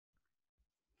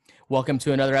Welcome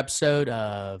to another episode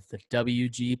of the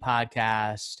WG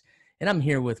podcast. And I'm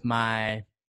here with my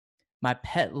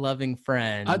pet-loving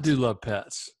friend. I do love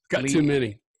pets. Got Lee. too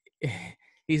many.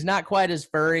 He's not quite as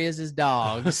furry as his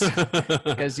dogs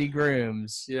because he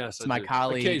grooms. Yes, it's my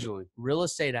colleague, occasionally. Real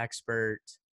estate expert,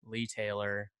 Lee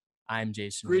Taylor. I'm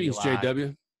Jason Greetings, Wieloch.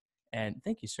 JW. And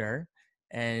thank you, sir.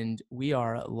 And we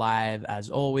are live, as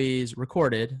always,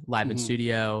 recorded live in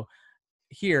studio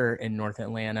here in North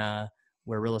Atlanta.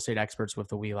 We're real estate experts with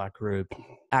the Wieloch Group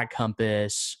at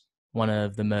Compass, one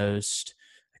of the most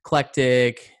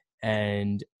eclectic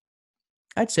and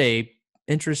I'd say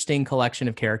interesting collection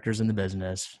of characters in the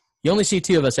business. You only see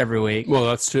two of us every week. Well,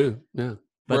 that's true. Yeah.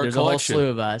 But there's a whole slew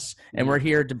of us, and we're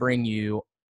here to bring you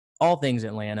all things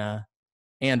Atlanta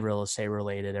and real estate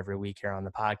related every week here on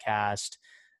the podcast.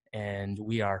 And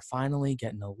we are finally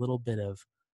getting a little bit of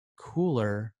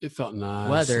cooler It felt nice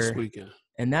weather this weekend.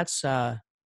 And that's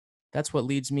what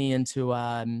leads me into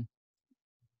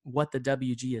what the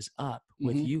WG is up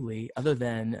with you, Lee, other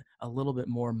than a little bit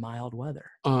more mild weather.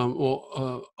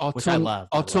 Which I love.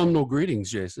 Autumnal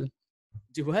greetings, Jason.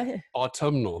 Do what?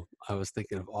 Autumnal. I was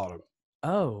thinking of autumn.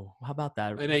 Oh, how about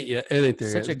that? It ain't yet. It ain't there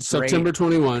Such yet. a September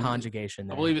 21. Conjugation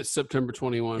there. I believe it's September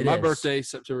 21. It My is. birthday,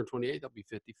 September 28th. I'll be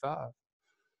 55.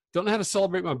 Don't know how to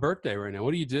celebrate my birthday right now.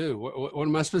 What do you do? What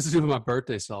am I supposed to do with my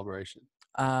birthday celebration?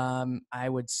 I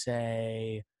would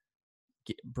say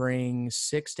bring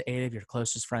 6 to 8 of your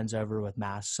closest friends over with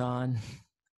masks on.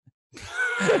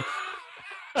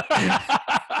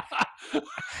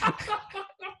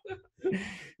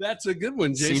 That's a good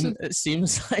one, Jason. It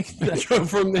seems like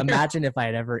imagine if I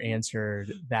had ever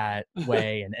answered that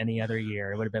way in any other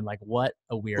year. It would have been like, what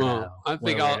a weirdo. Well, I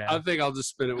think I'll just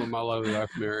spin it with my lovely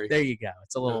wife, Mary. There you go.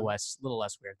 It's a little less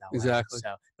weird that way. Exactly.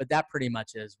 So, but that pretty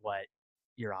much is what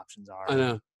your options are. I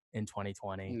know. In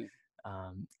 2020.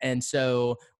 And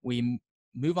so we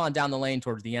move on down the lane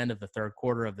towards the end of the third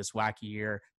quarter of this wacky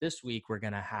year. This week, we're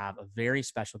going to have a very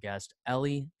special guest,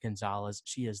 Ellee Gonzales.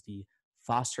 She is the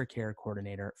foster care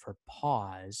coordinator for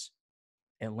Paws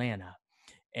Atlanta.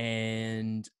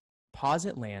 And Paws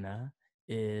Atlanta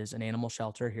is an animal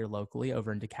shelter here locally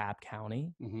over in DeKalb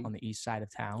County on the east side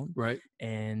of town. Right.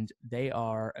 And they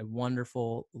are a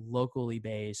wonderful locally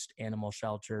based animal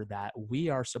shelter that we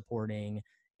are supporting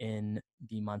in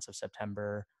the months of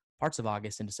September, parts of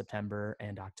August into September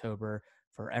and October.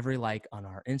 For every like on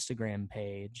our Instagram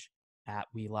page at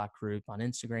Wieloch Group on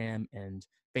Instagram and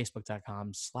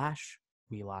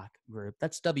Facebook.com/Wieloch Group.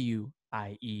 That's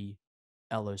WIELOCH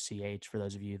for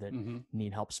those of you that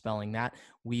need help spelling that.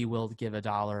 We will give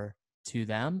 $1 to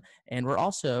them. And we're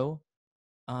also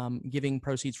giving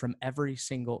proceeds from every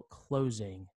single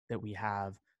closing that we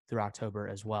have through October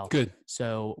as well. Good.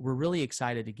 So we're really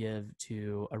excited to give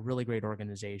to a really great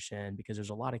organization because there's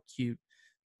a lot of cute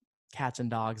cats and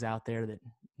dogs out there that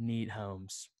need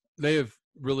homes. They have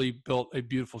really built a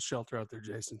beautiful shelter out there,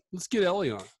 Jason. Let's get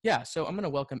Ellee on. Yeah. So I'm going to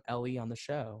welcome Ellee on the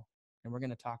show and we're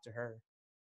going to talk to her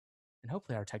and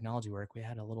hopefully our technology work. We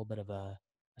had a little bit of a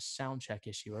sound check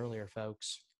issue earlier,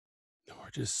 folks. No, we're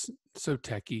just so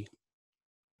techie.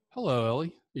 Hello,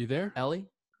 Ellee. You there? Ellee?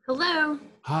 Hello.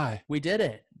 Hi. We did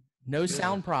it. No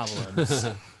sound problems.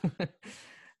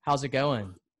 How's it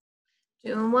going?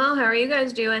 Doing well. How are you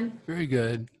guys doing? Very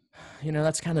good. You know,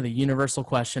 that's kind of the universal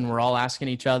question we're all asking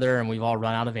each other and we've all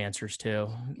run out of answers to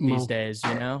these days,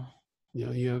 you know? You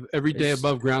know, you have every day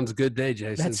above ground's a good day,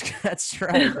 Jason. That's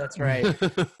right. That's right.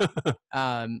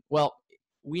 Well,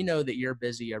 we know that you're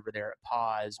busy over there at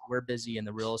Paws. We're busy in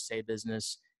the real estate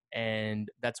business. And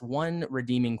that's one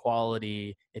redeeming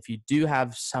quality. If you do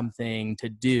have something to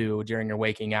do during your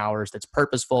waking hours that's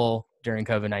purposeful during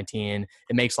COVID-19,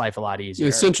 it makes life a lot easier.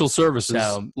 Essential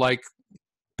services like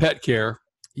pet care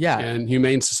and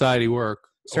humane society work.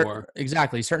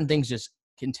 Exactly. Certain things just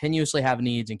continuously have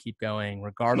needs and keep going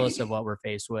regardless of what we're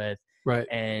faced with. Right.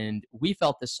 And we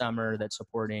felt this summer that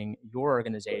supporting your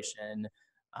organization,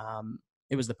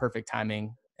 it was the perfect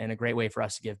timing and a great way for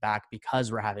us to give back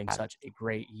because we're having such a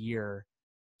great year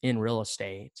in real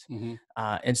estate.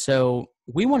 And so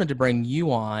we wanted to bring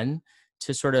you on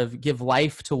to sort of give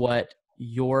life to what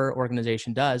your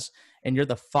organization does. And you're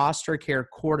the foster care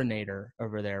coordinator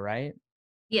over there, right?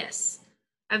 Yes.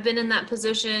 I've been in that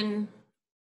position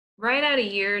right at a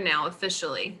year now,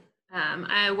 officially.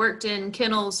 I worked in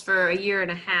kennels for a year and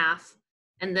a half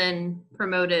and then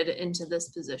promoted into this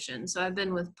position. So I've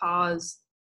been with Paws,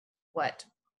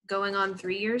 going on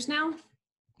 3 years now.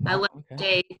 I left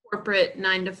a corporate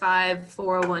 9-to-5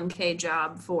 401k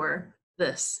job for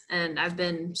this, and I've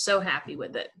been so happy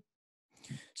with it.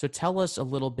 So tell us a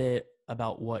little bit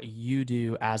about what you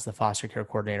do as the foster care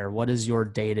coordinator. What is your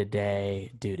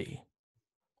day-to-day duty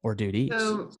or duties?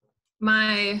 So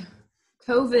my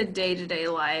COVID day-to-day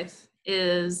life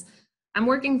is I'm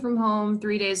working from home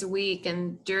 3 days a week.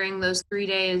 And during those 3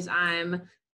 days, I'm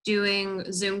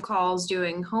doing Zoom calls,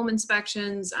 doing home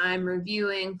inspections. I'm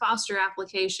reviewing foster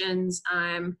applications.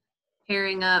 I'm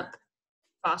pairing up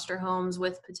foster homes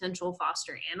with potential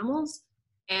foster animals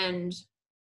and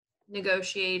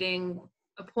negotiating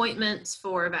appointments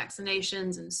for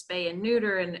vaccinations and spay and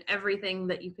neuter and everything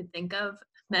that you could think of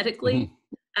medically.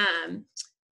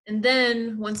 And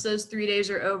then once those 3 days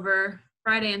are over,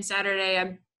 Friday and Saturday,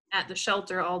 I'm at the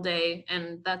shelter all day.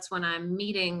 And that's when I'm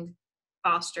meeting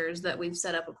fosters that we've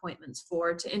set up appointments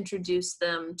for to introduce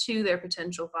them to their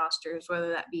potential fosters, whether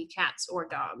that be cats or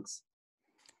dogs.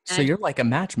 So you're like a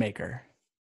matchmaker.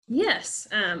 Yes.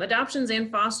 Adoptions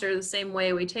and foster the same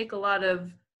way. We take a lot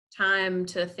of time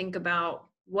to think about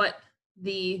what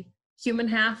the human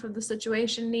half of the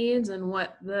situation needs and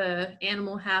what the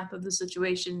animal half of the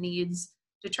situation needs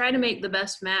to try to make the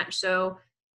best match. So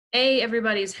A,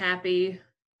 everybody's happy,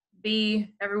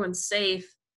 B, everyone's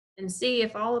safe, and C,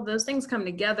 if all of those things come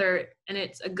together and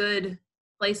it's a good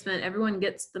placement, everyone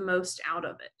gets the most out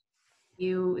of it.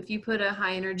 If you put a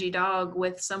high energy dog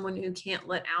with someone who can't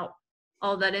let out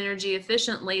all that energy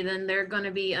efficiently, then they're going to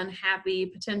be unhappy,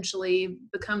 potentially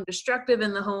become destructive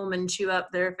in the home and chew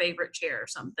up their favorite chair or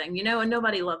something, and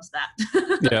nobody loves that.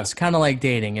 Yeah, it's kind of like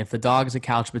dating. If the dog's a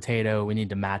couch potato, we need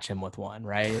to match him with one,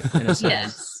 right? In a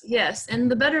sense. Yes.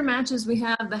 And the better matches we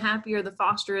have, the happier the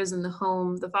foster is in the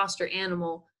home, the foster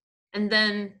animal. And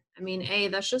then,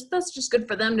 that's just good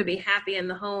for them to be happy in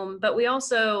the home, but we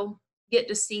also get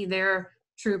to see their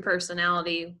true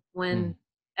personality when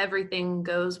everything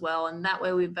goes well, and that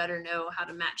way we better know how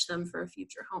to match them for a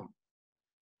future home,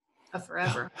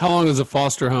 forever. How long is a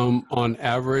foster home on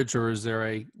average, or is there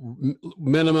a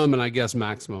minimum and I guess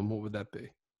maximum? What would that be?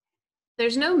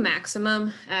 There's no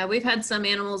maximum. We've had some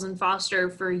animals in foster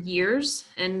for years,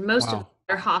 and most of them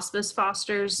are hospice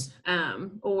fosters,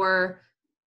 or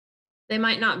they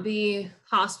might not be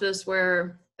hospice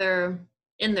where they're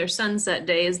in their sunset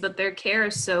days, but their care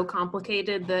is so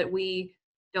complicated that we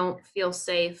don't feel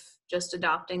safe just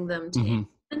adopting them to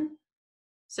anyone.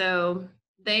 So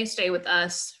they stay with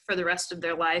us for the rest of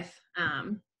their life.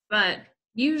 But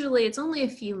usually it's only a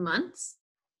few months.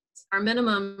 Our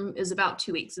minimum is about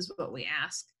 2 weeks is what we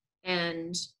ask.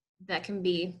 And that can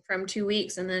be from 2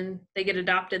 weeks, and then they get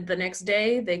adopted the next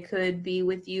day. They could be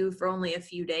with you for only a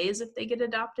few days if they get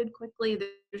adopted quickly.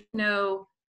 There's no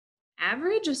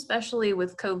average, especially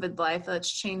with COVID life,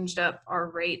 that's changed up our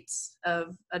rates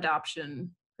of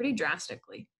adoption pretty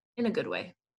drastically in a good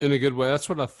way. In a good way. That's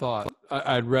what I thought.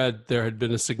 I'd read there had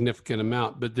been a significant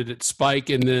amount, but did it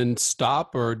spike and then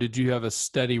stop, or did you have a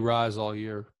steady rise all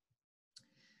year?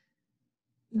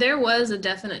 There was a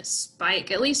definite spike,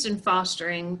 at least in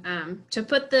fostering. To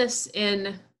put this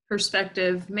in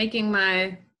perspective, making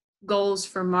my goals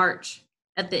for March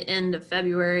at the end of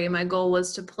February, my goal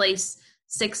was to place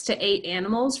 6 to 8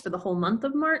 animals for the whole month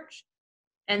of March.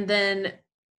 And then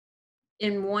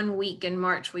in 1 week in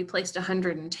March, we placed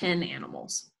 110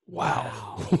 animals.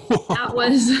 Wow. That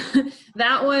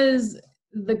was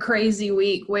the crazy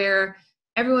week where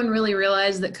everyone really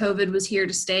realized that COVID was here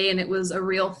to stay and it was a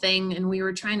real thing. And we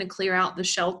were trying to clear out the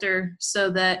shelter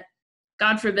so that,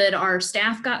 God forbid, our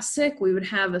staff got sick, we would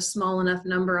have a small enough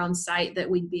number on site that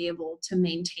we'd be able to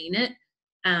maintain it.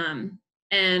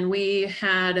 And we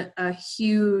had a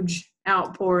huge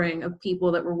outpouring of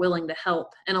people that were willing to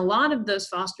help. And a lot of those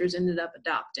fosters ended up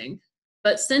adopting.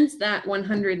 But since that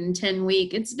 110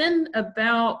 week, it's been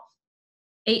about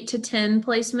 8 to 10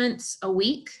 placements a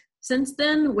week since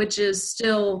then, which is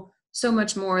still so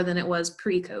much more than it was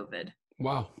pre-COVID.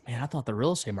 Wow. Man, I thought the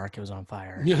real estate market was on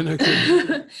fire. Yeah, no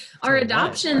kidding. Our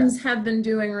adoptions have been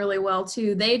doing really well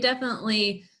too. They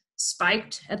definitely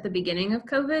spiked at the beginning of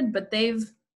COVID, but they've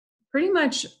pretty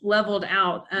much leveled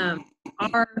out.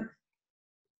 Our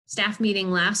staff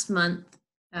meeting last month,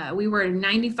 we were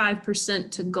 95%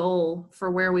 to goal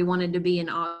for where we wanted to be in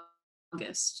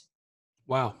August.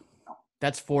 Wow.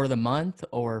 That's for the month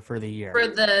or for the year? For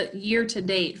the year to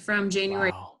date, from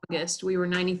January to August, we were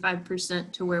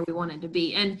 95% to where we wanted to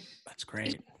be. And that's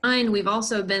great. And we've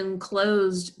also been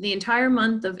closed the entire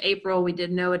month of April. We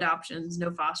did no adoptions,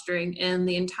 no fostering, and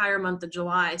the entire month of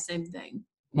July, same thing.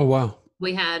 Oh, wow.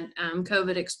 We had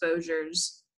COVID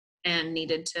exposures and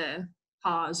needed to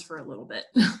Paws for a little bit.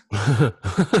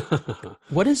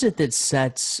 What is it that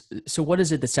sets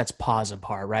Paws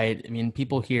apart, right? I mean,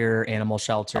 people hear animal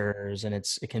shelters and it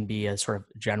can be a sort of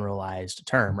generalized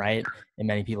term, right? In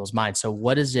many people's minds. So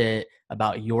what is it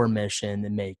about your mission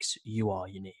that makes you all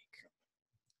unique?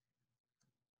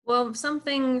 Well,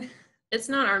 it's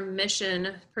not our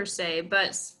mission per se,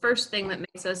 but first thing that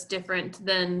makes us different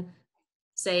than,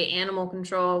 say, animal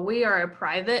control, we are a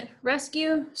private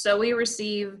rescue. So we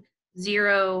receive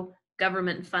zero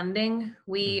government funding.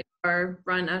 We are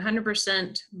run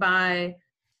 100% by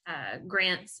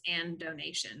grants and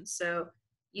donations. So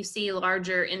you see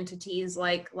larger entities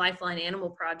like Lifeline Animal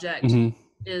Project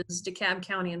is DeKalb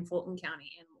County and Fulton County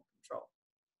Animal Control.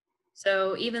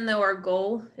 So even though our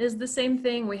goal is the same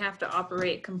thing, we have to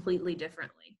operate completely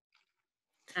differently.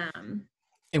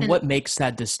 And what makes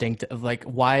that distinctive? Like,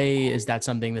 why is that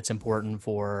something that's important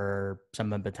for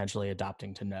someone potentially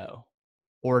adopting to know?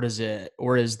 Or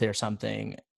is there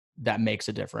something that makes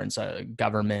a difference, a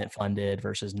government funded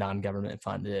versus non-government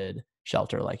funded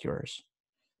shelter like yours?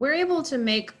 We're able to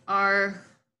make our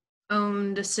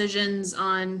own decisions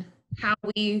on how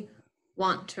we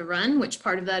want to run, which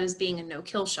part of that is being a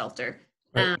no-kill shelter.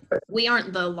 Right. We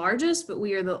aren't the largest, but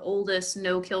we are the oldest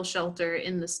no-kill shelter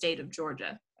in the state of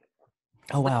Georgia.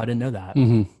 Oh, wow. I didn't know that.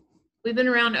 We've been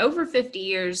around over 50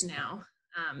 years now,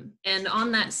 and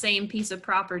on that same piece of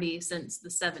property since the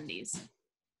 70s.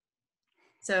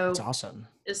 So that's awesome.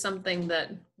 It's something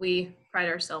that we pride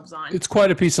ourselves on. It's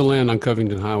quite a piece of land on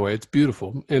Covington Highway. It's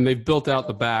beautiful. And they've built out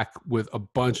the back with a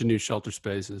bunch of new shelter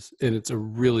spaces. And it's a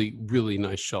really, really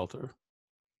nice shelter.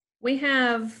 We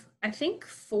have, I think,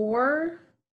 4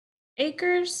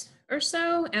 acres or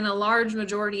so, and a large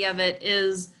majority of it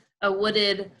is a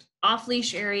wooded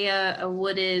off-leash area, a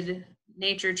wooded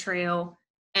nature trail,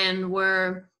 and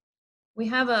we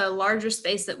have a larger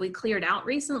space that we cleared out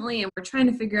recently, and we're trying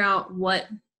to figure out what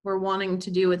we're wanting to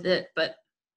do with it, but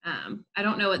I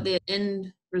don't know what the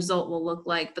end result will look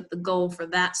like, but the goal for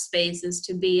that space is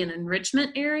to be an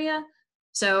enrichment area,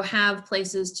 so have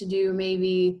places to do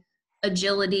maybe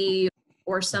agility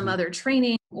or some other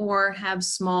training, or have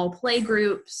small play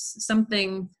groups,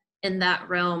 something in that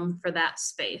realm for that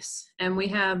space. And we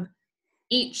have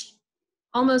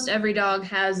almost every dog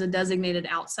has a designated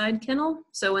outside kennel.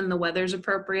 So when the weather's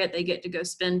appropriate, they get to go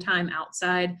spend time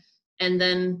outside. And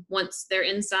then once their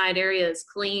inside area is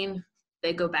clean,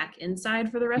 they go back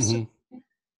inside for the rest of the day,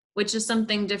 which is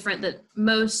something different that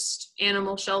most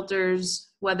animal shelters,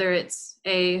 whether it's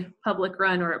a public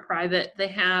run or a private, they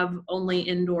have only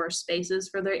indoor spaces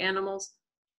for their animals.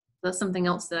 That's something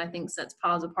else that I think sets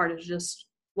Paws apart, is just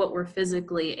what we're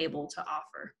physically able to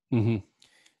offer.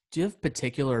 Do you have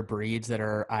particular breeds that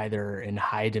are either in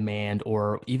high demand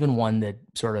or even one that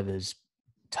sort of is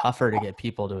tougher to get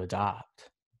people to adopt?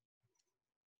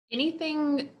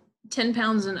 Anything 10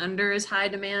 pounds and under is high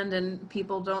demand, and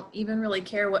people don't even really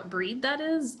care what breed that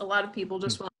is. A lot of people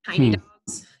just want tiny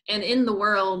dogs. And in the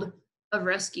world of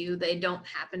rescue, they don't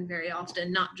happen very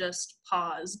often, not just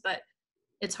Paws, but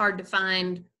it's hard to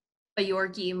find a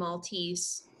Yorkie,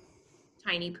 Maltese,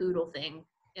 tiny poodle thing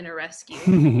in a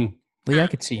rescue. Lee, I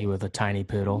could see you with a tiny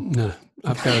poodle. No,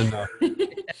 I've got enough.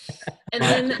 And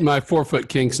then my 4-foot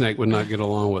king snake would not get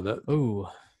along with it. Ooh.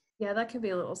 Yeah, that could be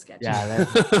a little sketchy. Yeah,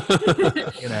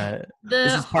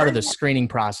 this is part of the screening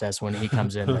process when he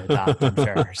comes in to adopt, I'm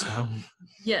sure. So.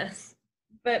 Yes,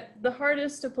 but the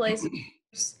hardest to place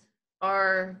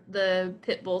are the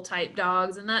pit bull type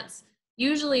dogs, and that's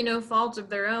usually no fault of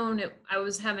their own. I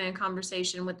was having a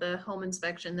conversation with the home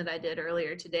inspection that I did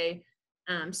earlier today.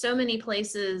 So many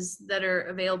places that are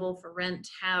available for rent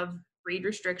have breed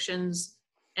restrictions,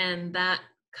 and that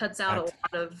cuts out a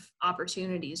lot of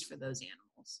opportunities for those animals.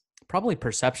 Probably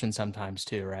perception sometimes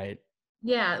too, right?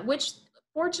 Yeah, which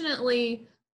fortunately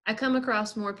I come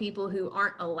across more people who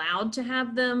aren't allowed to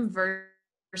have them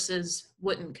versus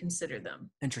wouldn't consider them.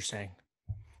 Interesting.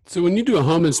 So when you do a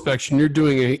home inspection, you're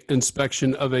doing an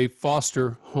inspection of a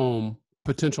foster home,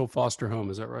 potential foster home.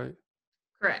 Is that right?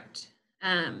 Correct.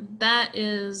 That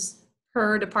is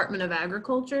per Department of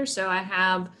Agriculture. So I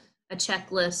have a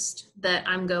checklist that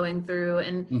I'm going through,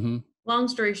 and long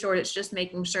story short, it's just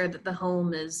making sure that the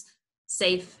home is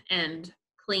safe and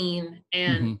clean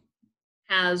and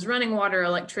has running water,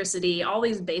 electricity, all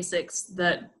these basics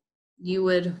that you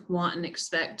would want and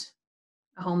expect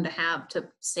a home to have to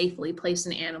safely place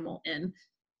an animal in.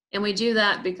 And we do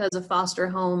that because a foster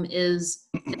home is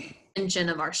an extension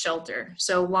of our shelter.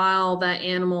 So while that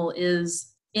animal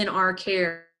is in our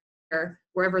care,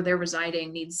 wherever they're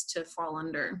residing needs to fall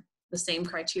under the same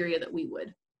criteria that we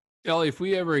would. Ellie, if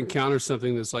we ever encounter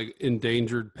something that's like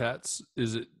endangered pets,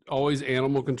 is it always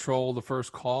animal control the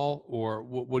first call, or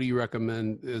what do you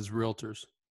recommend as realtors?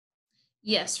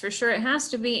 Yes, for sure. It has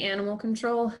to be animal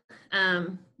control.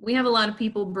 We have a lot of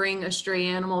people bring a stray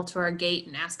animal to our gate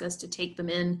and ask us to take them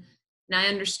in. And I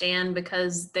understand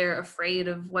because they're afraid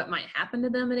of what might happen to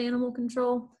them at animal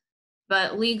control.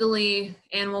 But legally,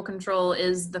 animal control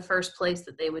is the first place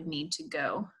that they would need to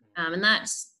go. And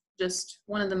that's just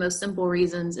one of the most simple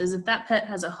reasons is if that pet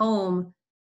has a home,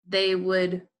 they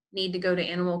would need to go to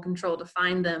animal control to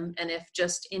find them. And if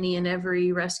just any and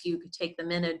every rescue could take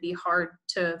them in, it'd be hard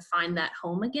to find that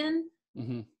home again.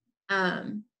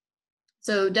 Mm-hmm.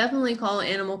 So definitely call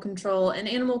animal control. And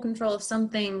animal control, if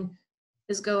something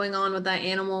is going on with that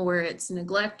animal where it's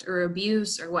neglect or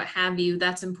abuse or what have you,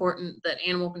 that's important that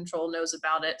animal control knows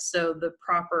about it. So the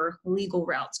proper legal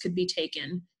routes could be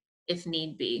taken if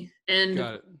need be.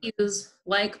 And use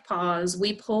like Paws,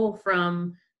 we pull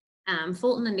from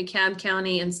Fulton and DeKalb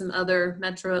County and some other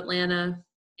Metro Atlanta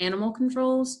animal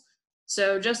controls.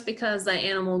 So just because that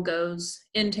animal goes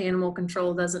into animal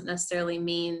control doesn't necessarily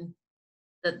mean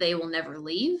that they will never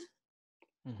leave.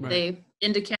 Right. They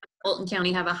in DeKalb, Fulton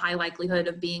County have a high likelihood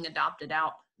of being adopted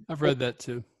out. I've read that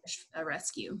too. A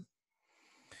rescue.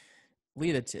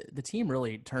 Lee, the team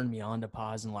really turned me on to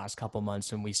Paws in the last couple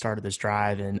months when we started this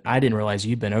drive, and I didn't realize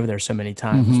you've been over there so many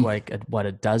times. Mm-hmm. Like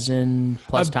a dozen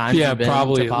plus times? Yeah, you've been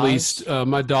probably to at Paws? least.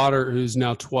 My daughter, who's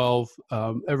now 12,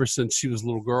 ever since she was a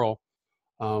little girl,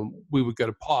 we would go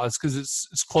to Paws because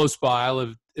it's close by. I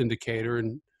live in Decatur,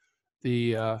 and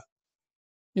the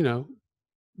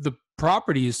the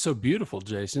property is so beautiful,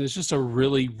 Jason. It's just a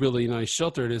really, really nice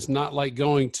shelter. And it's not like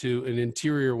going to an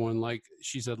interior one, like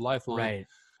she said, Lifeline.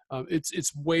 Right.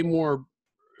 It's way more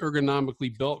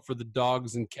ergonomically built for the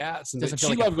dogs and cats. And she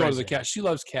like loves going to the cats. She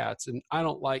loves cats, and I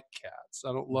don't like cats.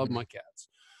 I don't love my cats,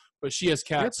 but she has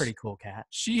cats. You're a pretty cool cat.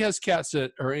 She has cats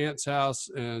at her aunt's house,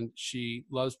 and she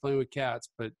loves playing with cats.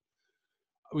 But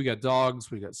we got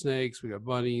dogs, we got snakes, we got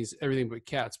bunnies, everything but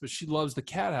cats. But she loves the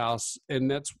cat house,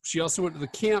 and she also went to the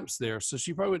camps there. So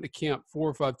she probably went to camp 4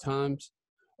 or 5 times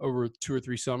over 2 or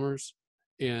 3 summers.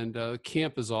 And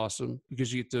camp is awesome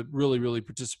because you get to really, really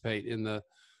participate in the,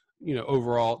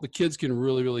 overall. The kids can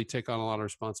really, really take on a lot of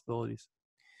responsibilities.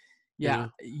 Yeah,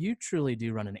 you truly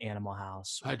do run an animal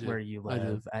house where you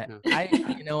live.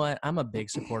 I you know what? I'm a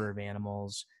big supporter of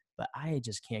animals, but I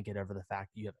just can't get over the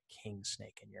fact that you have a king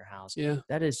snake in your house. Yeah,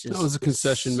 that was a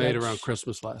concession made around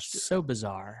Christmas last year. So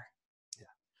bizarre. Yeah.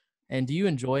 And do you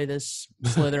enjoy this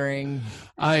slithering?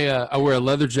 I wear a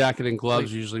leather jacket and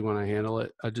gloves usually when I handle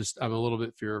it. I'm a little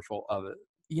bit fearful of it.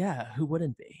 Yeah, who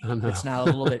wouldn't be? I know. It's not a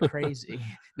little bit crazy.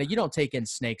 Now, you don't take in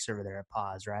snakes over there at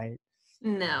Paws, right?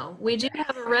 No, we do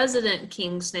have a resident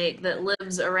king snake that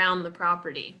lives around the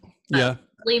property. Yeah.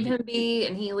 Leave him be,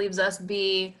 and he leaves us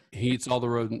be. He eats all the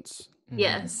rodents.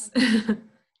 Yes.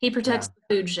 He protects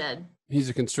the food shed. He's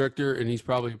a constrictor, and he's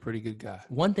probably a pretty good guy.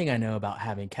 One thing I know about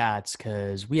having cats,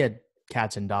 because we had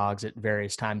cats and dogs at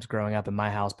various times growing up in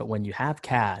my house, but when you have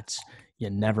cats, you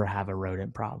never have a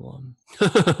rodent problem.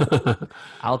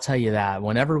 I'll tell you that.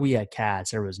 Whenever we had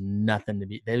cats, there was nothing to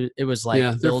be. It was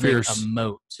like building a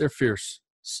moat. They're fierce.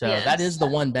 So that is the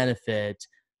one benefit.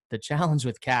 The challenge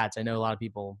with cats, I know a lot of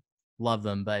people love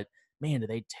them, but man, do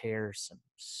they tear some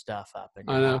stuff up in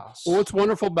your house. Well, what's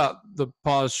wonderful about the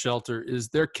Paws shelter is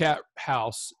their cat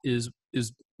house is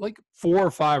like 4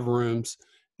 or 5 rooms.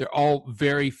 They're all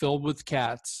very filled with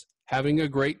cats, having a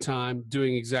great time,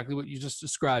 doing exactly what you just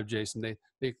described, Jason. They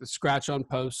like to scratch on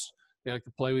posts. They like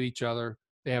to play with each other.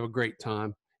 They have a great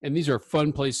time. And these are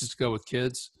fun places to go with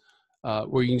kids,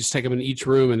 where you can just take them in each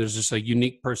room, and there's just a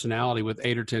unique personality with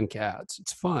 8 or 10 cats.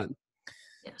 It's fun.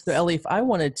 Yes. So, Ellie, if I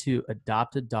wanted to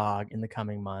adopt a dog in the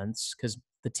coming months, because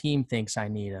the team thinks I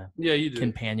need a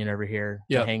companion over here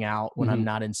to hang out when I'm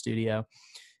not in studio,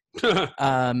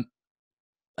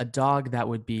 a dog that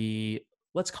would be,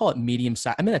 let's call it medium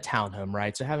size. I'm in a townhome,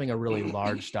 right? So having a really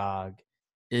large dog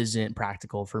isn't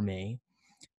practical for me.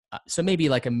 So maybe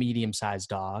like a medium-sized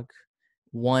dog,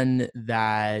 one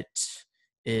that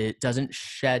it doesn't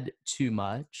shed too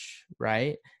much,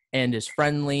 right? And is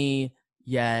friendly,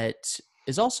 yet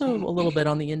is also a little bit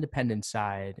on the independent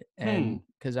side. And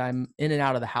because I'm in and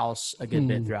out of the house a good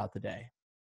bit throughout the day.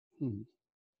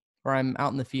 Or I'm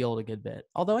out in the field a good bit.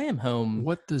 Although I am home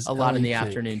a lot in the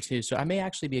afternoon too. So I may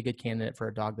actually be a good candidate for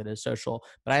a dog that is social,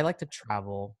 but I like to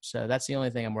travel. So that's the only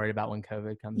thing I'm worried about when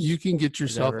COVID comes. You can get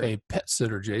yourself a pet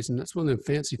sitter, Jason. That's one of them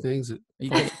fancy things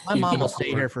that my mom will stay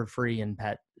here for free and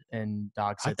pet and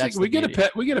dog sit. I think we get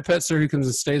a pet sitter who comes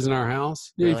and stays in our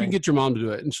house. Yeah, Really? if you can get your mom to do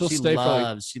it, and she'll stay.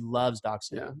 She loves dog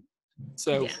sitting. Yeah.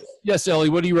 So, Yes. yes, Ellie,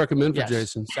 what do you recommend for Yes.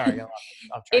 Jason? Sorry, I got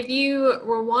off track. If you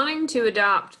were wanting to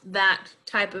adopt that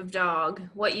type of dog,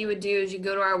 what you would do is you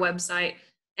go to our website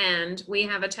and we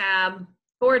have a tab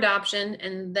for adoption.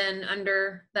 And then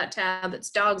under that tab, it's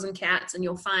dogs and cats, and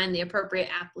you'll find the appropriate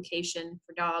application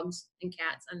for dogs and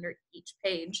cats under each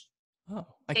page. Oh,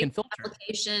 I Take can the filter.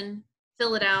 application,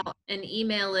 fill it out, and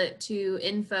email it to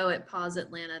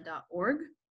info@pawsatlanta.org.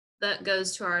 That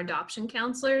goes to our adoption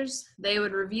counselors. They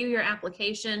would review your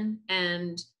application,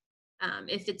 and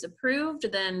if it's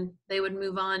approved, then they would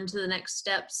move on to the next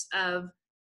steps of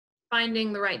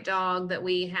finding the right dog that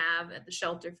we have at the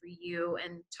shelter for you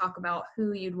and talk about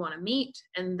who you'd want to meet.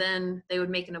 And then they would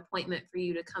make an appointment for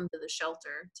you to come to the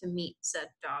shelter to meet said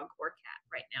dog or cat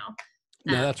right now.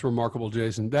 No, that's remarkable,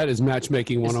 Jason. That is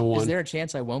matchmaking 101. Is there a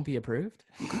chance I won't be approved?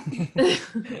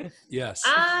 Yes.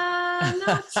 I'm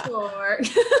not sure.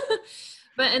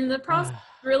 But in the process,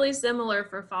 really similar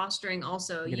for fostering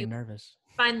also. I'm getting nervous.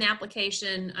 Find the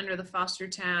application under the foster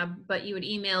tab, but you would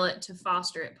email it to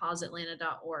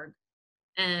foster@pawsatlanta.org.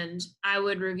 And I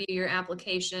would review your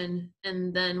application,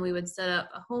 and then we would set up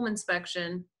a home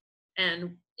inspection.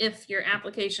 And if your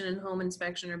application and home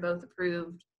inspection are both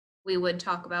approved, we would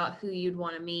talk about who you'd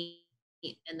want to meet,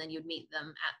 and then you'd meet them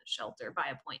at the shelter by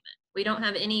appointment. We don't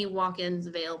have any walk-ins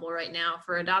available right now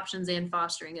for adoptions and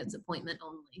fostering. It's appointment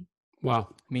only.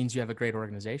 Wow. Means you have a great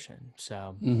organization.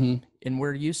 So, Mm-hmm. and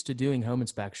we're used to doing home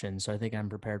inspections, so I think I'm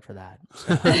prepared for that.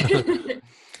 So.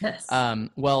 Yes.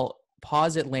 Well,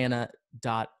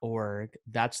 pawsatlanta.org,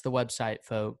 that's the website,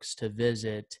 folks, to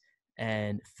visit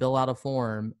and fill out a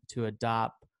form to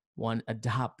adopt one of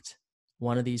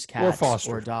these cats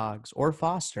or dogs or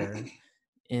foster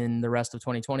in the rest of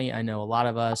 2020. I know a lot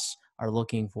of us are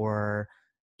looking for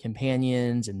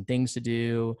companions and things to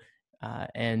do,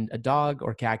 and a dog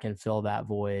or cat can fill that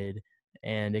void,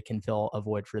 and it can fill a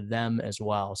void for them as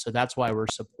well. So that's why we're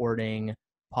supporting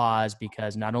Paws,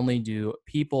 because not only do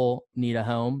people need a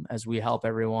home, as we help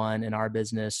everyone in our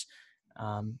business,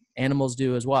 animals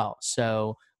do as well.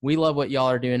 So we love what y'all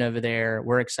are doing over there.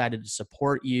 We're excited to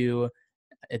support you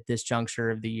at this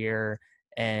juncture of the year,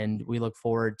 and we look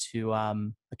forward to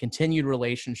a continued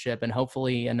relationship, and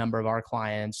hopefully a number of our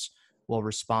clients will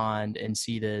respond and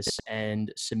see this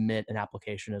and submit an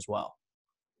application as well.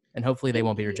 And hopefully they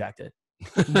won't be rejected.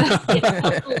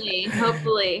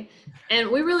 Hopefully.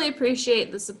 And we really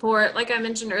appreciate the support. Like I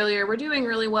mentioned earlier, we're doing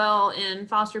really well in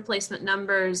foster placement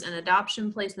numbers and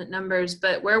adoption placement numbers,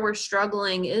 but where we're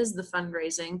struggling is the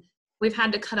fundraising. We've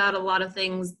had to cut out a lot of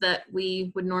things that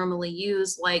we would normally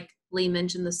use, like Lee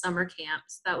mentioned, the summer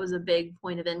camps. That was a big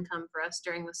point of income for us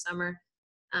during the summer.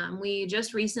 We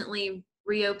just recently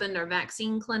reopened our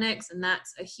vaccine clinics, and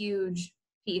that's a huge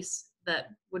piece that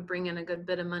would bring in a good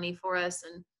bit of money for us.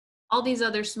 And all these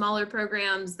other smaller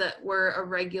programs that were a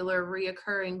regular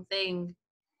reoccurring thing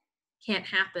can't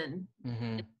happen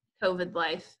in COVID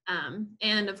life.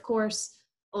 And of course,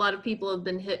 a lot of people have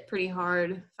been hit pretty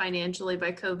hard financially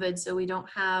by COVID, so we don't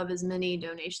have as many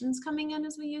donations coming in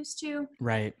as we used to.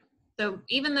 Right. So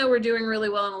even though we're doing really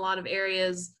well in a lot of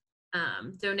areas,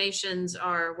 donations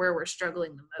are where we're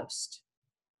struggling the most.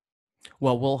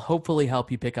 Well, we'll hopefully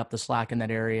help you pick up the slack in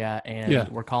that area, and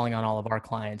we're calling on all of our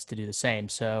clients to do the same.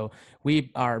 So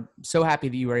we are so happy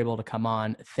that you were able to come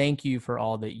on. Thank you for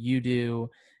all that you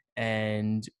do,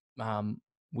 and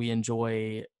we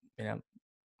enjoy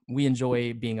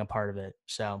being a part of it.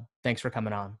 So thanks for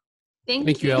coming on.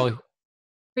 Thank you, Ellie.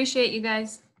 Appreciate you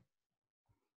guys.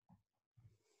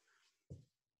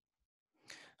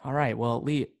 All right. Well,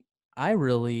 Lee, I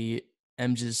really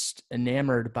am just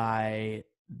enamored by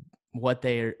what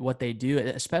they do,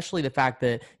 especially the fact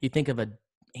that you think of an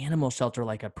animal shelter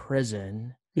like a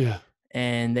prison. Yeah.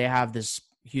 And they have this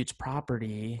huge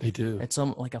property. They do. It's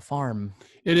like a farm.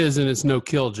 It is, and it's no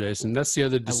kill, Jason. That's the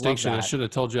other distinction. I that. should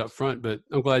have told you up front, but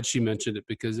I'm glad she mentioned it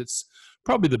because it's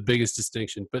probably the biggest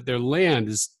distinction. But their land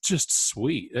is just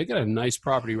sweet. They got a nice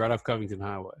property right off Covington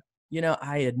Highway. You know,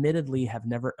 I admittedly have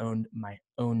never owned my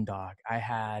own dog. I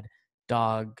had a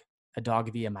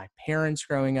dog via my parents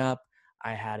growing up.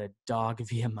 I had a dog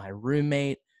via my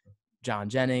roommate, John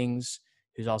Jennings,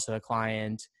 who's also a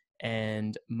client,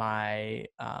 and my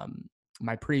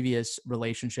previous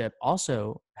relationship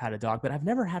also had a dog, but I've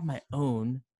never had my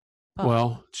own pup.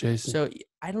 Well, Jason. So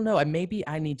I don't know. Maybe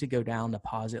I need to go down to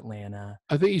Paws Atlanta.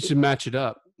 I think you should match it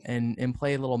up and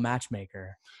play a little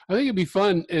matchmaker. I think it'd be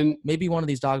fun, and maybe one of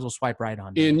these dogs will swipe right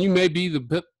on me. And you may be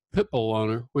the pit bull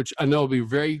owner, which I know will be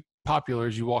very popular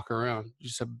as you walk around. You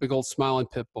just have a big old smiling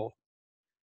pit bull.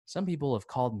 Some people have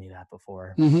called me that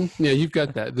before. Mm-hmm. Yeah, you've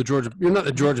got that. You're not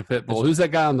the Georgia Pit Bull. Who's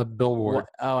that guy on the billboard?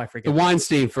 Oh, I forget. The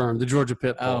Weinstein firm, the Georgia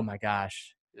Pit Bull. Oh my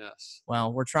gosh. Yes.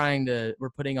 Well, we're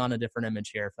putting on a different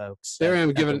image here, folks. There I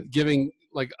am giving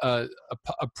like a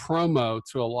promo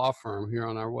to a law firm here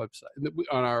on our website,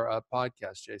 on our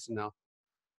podcast, Jason. Now,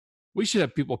 we should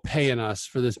have people paying us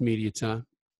for this media time.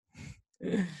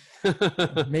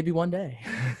 Maybe one day.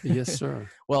 Yes, sir.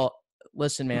 Well,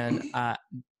 listen, man,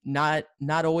 not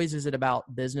always is it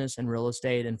about business and real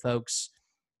estate. And folks,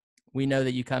 we know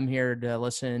that you come here to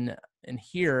listen and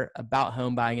hear about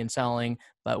home buying and selling,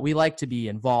 but we like to be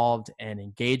involved and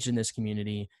engaged in this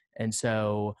community. And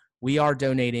so we are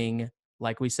donating,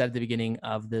 like we said at the beginning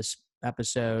of this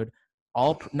episode,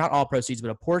 not all proceeds,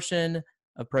 but a portion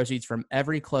of proceeds from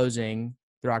every closing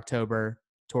through October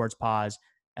towards Paws,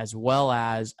 as well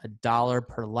as $1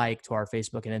 per like to our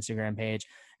Facebook and Instagram page.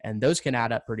 And those can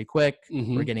add up pretty quick.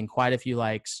 Mm-hmm. We're getting quite a few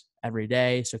likes every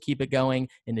day. So keep it going.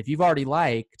 And if you've already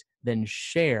liked, then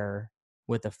share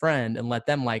with a friend and let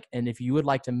them like. And if you would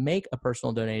like to make a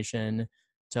personal donation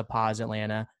to Paws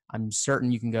Atlanta, I'm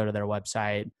certain you can go to their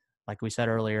website, like we said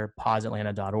earlier,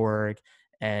 pawsatlanta.org.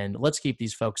 And let's keep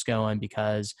these folks going,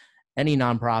 because any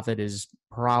nonprofit is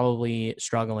probably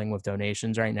struggling with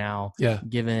donations right now,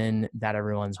 given that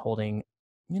everyone's holding,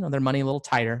 their money a little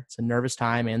tighter. It's a nervous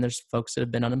time, and there's folks that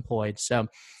have been unemployed. So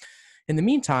in the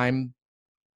meantime,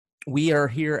 we are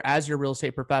here as your real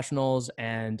estate professionals.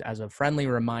 And as a friendly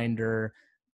reminder,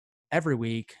 every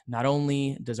week, not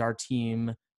only does our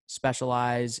team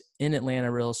specialize in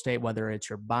Atlanta real estate, whether it's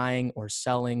your buying or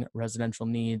selling residential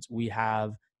needs, we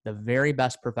have the very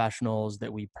best professionals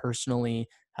that we personally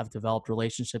have developed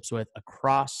relationships with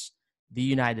across the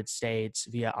United States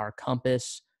via our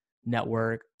Compass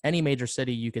network. Any major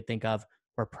city you could think of,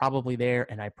 we're probably there,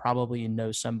 and I probably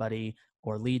know somebody,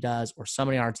 or Lee does, or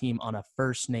somebody on our team on a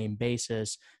first name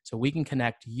basis. So we can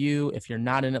connect you if you're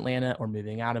not in Atlanta or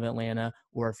moving out of Atlanta,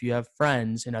 or if you have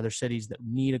friends in other cities that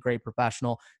need a great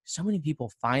professional. So many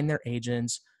people find their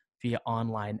agents via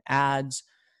online ads,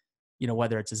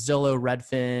 whether it's a Zillow,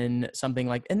 Redfin, something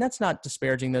like, and that's not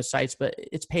disparaging those sites, but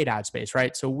it's paid ad space,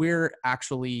 right? So we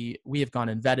have gone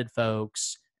and vetted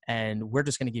folks, and we're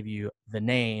just going to give you the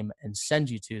name and send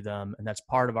you to them. And that's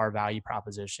part of our value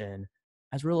proposition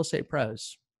as real estate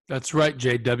pros. That's right,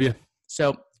 JW.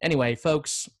 So anyway,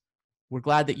 folks, we're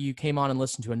glad that you came on and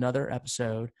listened to another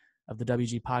episode of the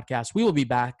WG podcast. We will be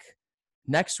back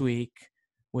next week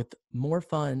with more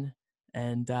fun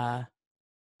and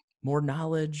more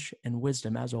knowledge and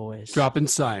wisdom, as always. Dropping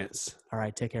science. All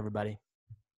right. Take care, everybody.